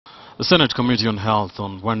The Senate Committee on Health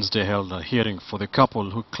on Wednesday held a hearing for the couple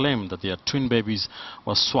who claimed that their twin babies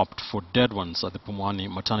were swapped for dead ones at the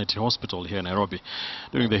Pumwani maternity hospital here in Nairobi.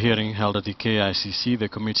 During the hearing held at the KICC, the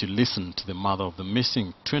committee listened to the mother of the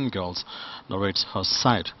missing twin girls narrate her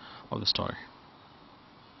side of the story.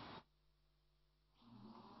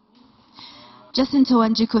 Jacinta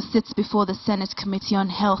Wanjiku sits before the Senate Committee on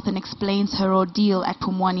Health and explains her ordeal at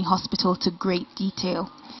Pumwani Hospital to great detail.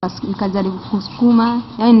 Nikajaribu kusukuma,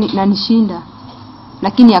 yani nanishinda,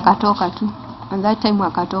 lakini akatoka tu. At that time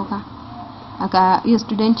akatoka. Hiyo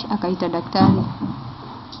student akaita daktari.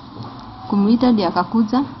 Kumuita ndiye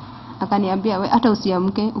akakuja, akaniambia we hata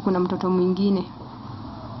usiamke, uko na mtoto mwingine.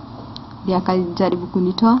 Ndiye akajaribu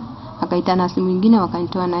kunitoa, akaita nasi mwingine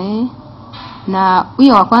wakanitoa na yeye. Na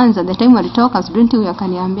huyo wa kwanza the time alitoka, student huyo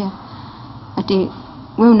akaniambia ati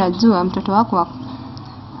wewe unajua mtoto wako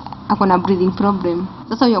ako na breathing problem.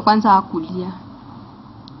 Sasa huyo kwanza hakulia,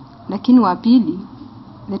 lakini wa pili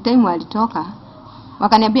the time alitoka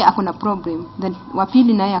wakaniambia ako na problem. Then wa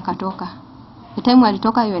pili naye akatoka. The time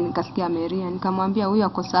alitoka hiyo nikasikia Maria, nikamwambia huyo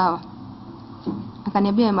ako sawa.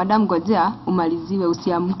 Akaniambia madam ngojea umaliziwe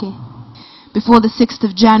usiamke. Before the 6th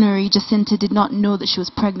of January, Jacinta did not know that she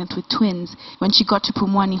was pregnant with twins. When she got to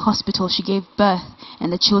Pumwani Hospital, she gave birth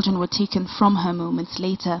and the children were taken from her moments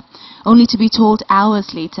later, only to be told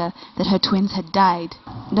hours later that her twins had died.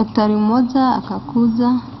 Daktari mmoja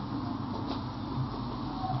akakuja.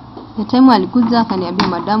 The time alikuja akaniambia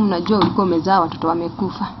madam najua ulikuwa umezaa watoto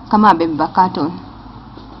wamekufa kama abeba carton.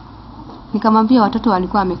 Nikamwambia watoto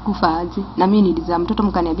walikuwa wamekufa aje, na mimi nilizaa mtoto.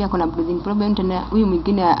 Mkaniambia kuna breathing problem, tena huyu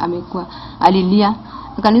mwingine amekuwa alilia.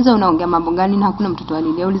 Akaniuliza unaongea mambo gani na hakuna mtoto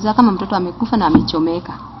alilia, uliza kama mtoto amekufa na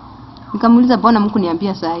amechomeka. Nikamuuliza mbona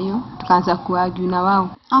mkuniambia saa hiyo, tukaanza kuargue na wao.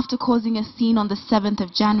 After causing a scene on the 7th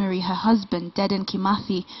of January, her husband Dedan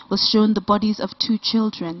Kimathi was shown the bodies of 2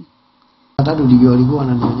 children. Watatu ndio walikuwa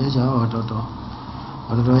wananionyesha hao watoto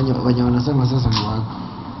wenye wanasema sasa ni wangu.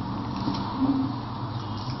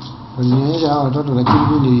 Wanionyesha hao watoto, lakini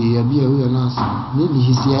mimi niliambia huyo nasi mimi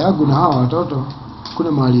hisia yangu na hao watoto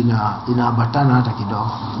kuna mahali inaambatana hata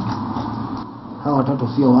kidogo. Hao watoto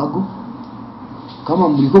sio wangu. Kama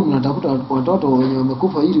mlikuwa mnatafuta watoto wenye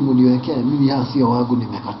wamekufa ili mniwekee, mimi hao sio wangu,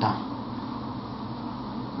 nimekataa.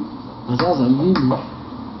 Na sasa mimi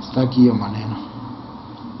sitaki hiyo maneno.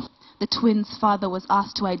 The twins' father was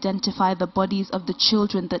asked to identify the bodies of the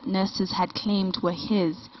children that nurses had claimed were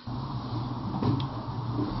his.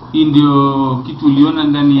 Ndio kitu uliona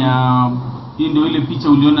ndani ya ndio ile picha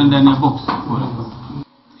uliona ndani ya box.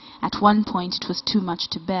 At one point it was too much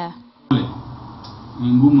to bear.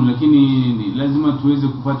 Ni ngumu, lakini lazima tuweze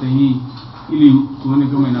kupata hii ili tuone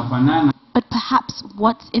kama inafanana. But perhaps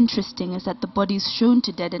what's interesting is that the bodies shown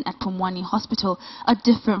to Dedan at Pumwani Hospital are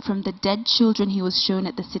different from the dead children he was shown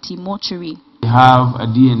at the city mortuary. We have a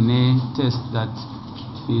DNA test that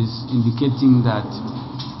is indicating that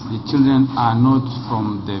the children are not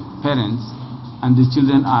from the parents, and the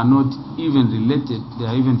children are not even related. They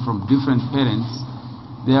are even from different parents.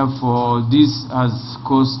 Therefore, this has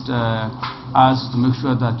caused us to make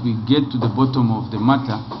sure that we get to the bottom of the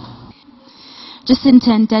matter.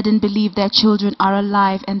 Jacinta and Dedan believe their children are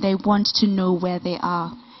alive and they want to know where they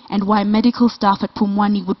are, and why medical staff at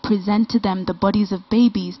Pumwani would present to them the bodies of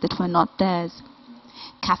babies that were not theirs.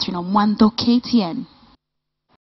 Catherine Omwando, KTN.